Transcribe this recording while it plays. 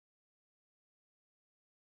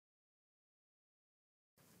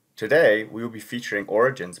Today, we will be featuring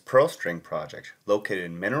Orogen's Pearl String project, located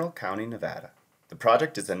in Mineral County, Nevada. The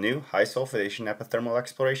project is a new high sulfidation epithermal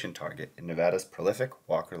exploration target in Nevada's prolific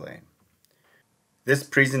Walker Lane. This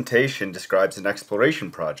presentation describes an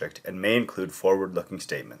exploration project and may include forward-looking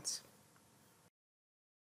statements.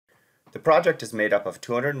 The project is made up of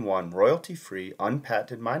 201 royalty-free,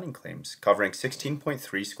 unpatented mining claims covering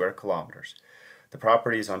 16.3 square kilometers. The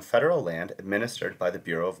property is on federal land administered by the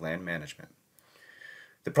Bureau of Land Management.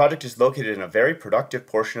 The project is located in a very productive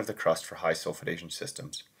portion of the crust for high sulfidation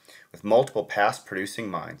systems, with multiple past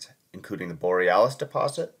producing mines, including the Borealis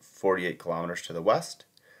deposit, 48 kilometers to the west,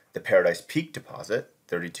 the Paradise Peak deposit,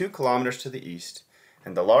 32 kilometers to the east,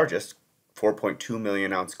 and the largest, 4.2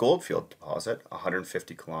 million ounce goldfield deposit,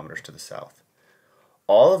 150 kilometers to the south.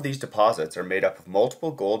 All of these deposits are made up of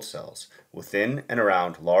multiple gold cells within and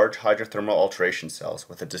around large hydrothermal alteration cells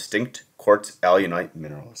with a distinct quartz-alunite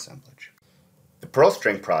mineral assemblage. The Pearl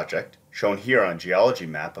String project, shown here on a geology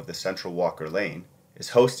map of the central Walker Lane, is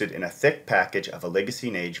hosted in a thick package of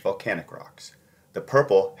Oligocene age volcanic rocks. The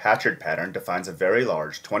purple hatchered pattern defines a very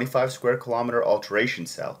large 25 square kilometer alteration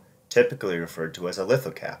cell, typically referred to as a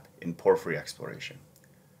lithocap in porphyry exploration.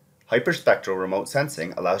 Hyperspectral remote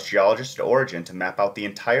sensing allows geologists at Orogen to map out the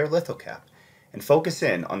entire lithocap and focus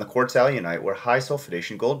in on the quartz-alunite where high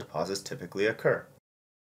sulfidation gold deposits typically occur.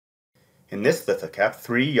 In this lithocap,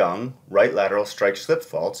 3 young, right lateral strike-slip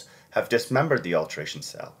faults have dismembered the alteration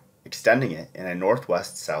cell, extending it in a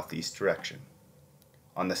northwest-southeast direction.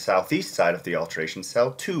 On the southeast side of the alteration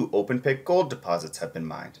cell, 2 open-pit gold deposits have been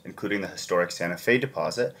mined, including the historic Sante Fe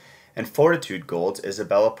deposit and Fortitude Gold's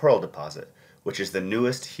Isabella-Pearl deposit, which is the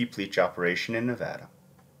newest heap leach operation in Nevada.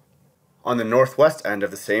 On the northwest end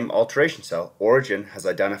of the same alteration cell, Orogen has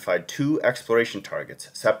identified 2 exploration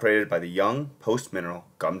targets separated by the young post-mineral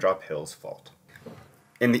Gumdrop Hills fault.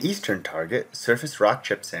 In the eastern target, surface rock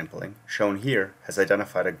chip sampling, shown here, has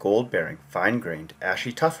identified a gold-bearing, fine-grained,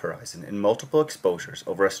 ashy tuff horizon in multiple exposures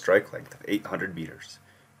over a strike length of 800 meters.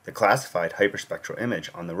 The classified hyperspectral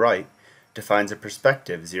image on the right defines a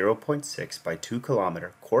prospective 0.6 by 2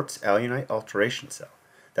 kilometer quartz-alunite alteration cell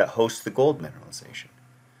that hosts the gold mineralization.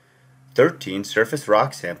 13 surface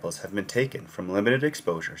rock samples have been taken from limited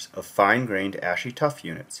exposures of fine-grained ashy tuff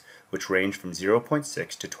units, which range from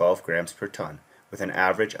 0.6 to 12 grams per ton, with an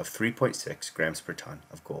average of 3.6 grams per ton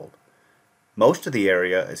of gold. Most of the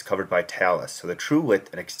area is covered by talus, so the true width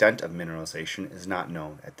and extent of mineralization is not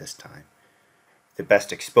known at this time. The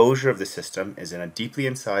best exposure of the system is in a deeply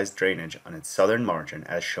incised drainage on its southern margin,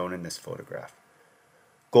 as shown in this photograph.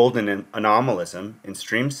 Golden anomalism in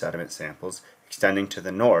stream sediment samples extending to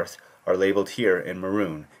the north are labeled here in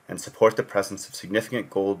maroon and support the presence of significant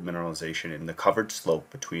gold mineralization in the covered slope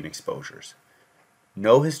between exposures.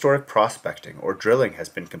 No historic prospecting or drilling has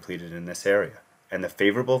been completed in this area, and the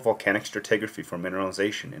favorable volcanic stratigraphy for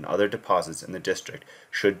mineralization in other deposits in the district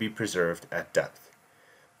should be preserved at depth.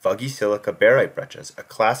 Vuggy silica barite breccias, a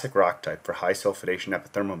classic rock type for high sulfidation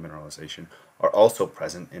epithermal mineralization, are also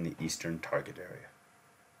present in the eastern target area.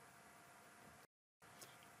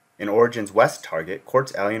 In Orogen's west target,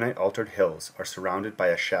 quartz-alunite altered hills are surrounded by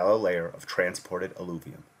a shallow layer of transported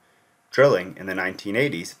alluvium. Drilling in the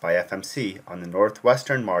 1980s by FMC on the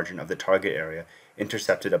northwestern margin of the target area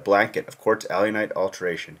intercepted a blanket of quartz-alunite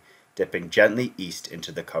alteration dipping gently east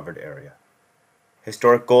into the covered area.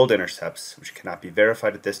 Historic gold intercepts, which cannot be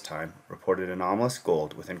verified at this time, reported anomalous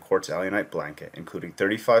gold within quartz-alunite blanket, including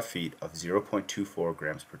 35 feet of 0.24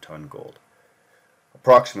 grams per ton gold.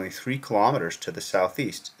 Approximately 3 kilometers to the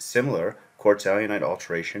southeast, similar quartz-alunite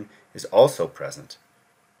alteration is also present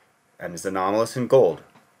and is anomalous in gold,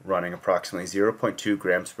 running approximately 0.2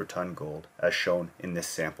 grams per ton gold, as shown in this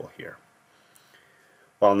sample here.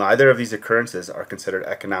 While neither of these occurrences are considered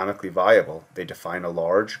economically viable, they define a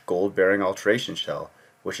large gold-bearing alteration shell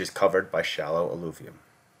which is covered by shallow alluvium.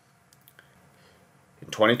 In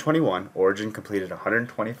 2021, Orogen completed a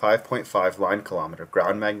 125.5 line kilometer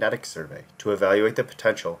ground magnetic survey to evaluate the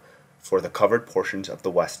potential for the covered portions of the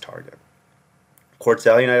west target.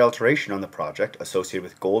 Quartz-alunite alteration on the project associated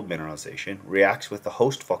with gold mineralization reacts with the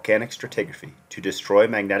host volcanic stratigraphy to destroy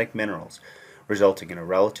magnetic minerals, resulting in a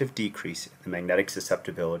relative decrease in the magnetic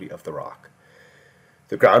susceptibility of the rock.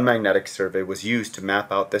 The ground magnetic survey was used to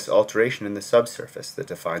map out this alteration in the subsurface that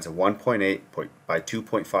defines a 1.8 by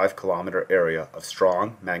 2.5 kilometer area of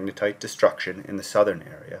strong magnetite destruction in the southern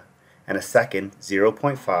area, and a second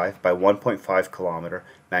 0.5 by 1.5 kilometer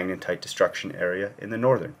magnetite destruction area in the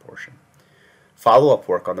northern portion. Follow-up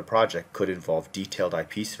work on the project could involve detailed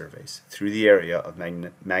IP surveys through the area of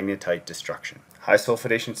magnetite destruction. High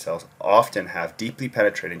sulfidation cells often have deeply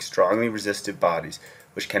penetrating, strongly resistive bodies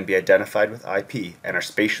which can be identified with IP and are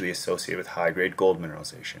spatially associated with high-grade gold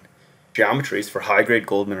mineralization. Geometries for high-grade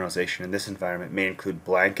gold mineralization in this environment may include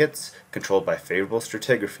blankets controlled by favorable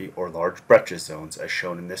stratigraphy or large breccia zones as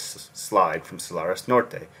shown in this slide from Solaris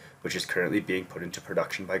Norte, which is currently being put into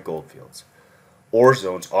production by Goldfields. Ore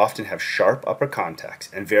zones often have sharp upper contacts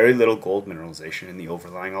and very little gold mineralization in the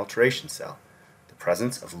overlying alteration cell. The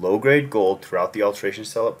presence of low-grade gold throughout the alteration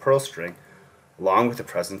cell at Pearl String, along with the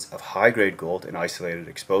presence of high-grade gold in isolated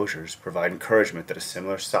exposures, provide encouragement that a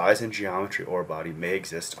similar size and geometry ore body may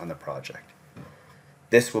exist on the project.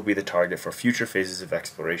 This will be the target for future phases of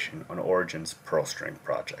exploration on Orogen's Pearl String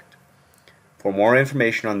project. For more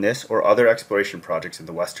information on this or other exploration projects in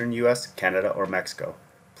the western U.S., Canada, or Mexico,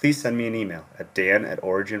 please send me an email at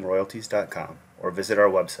dan@orogenroyalties.com or visit our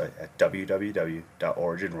website at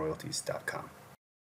www.orogenroyalties.com.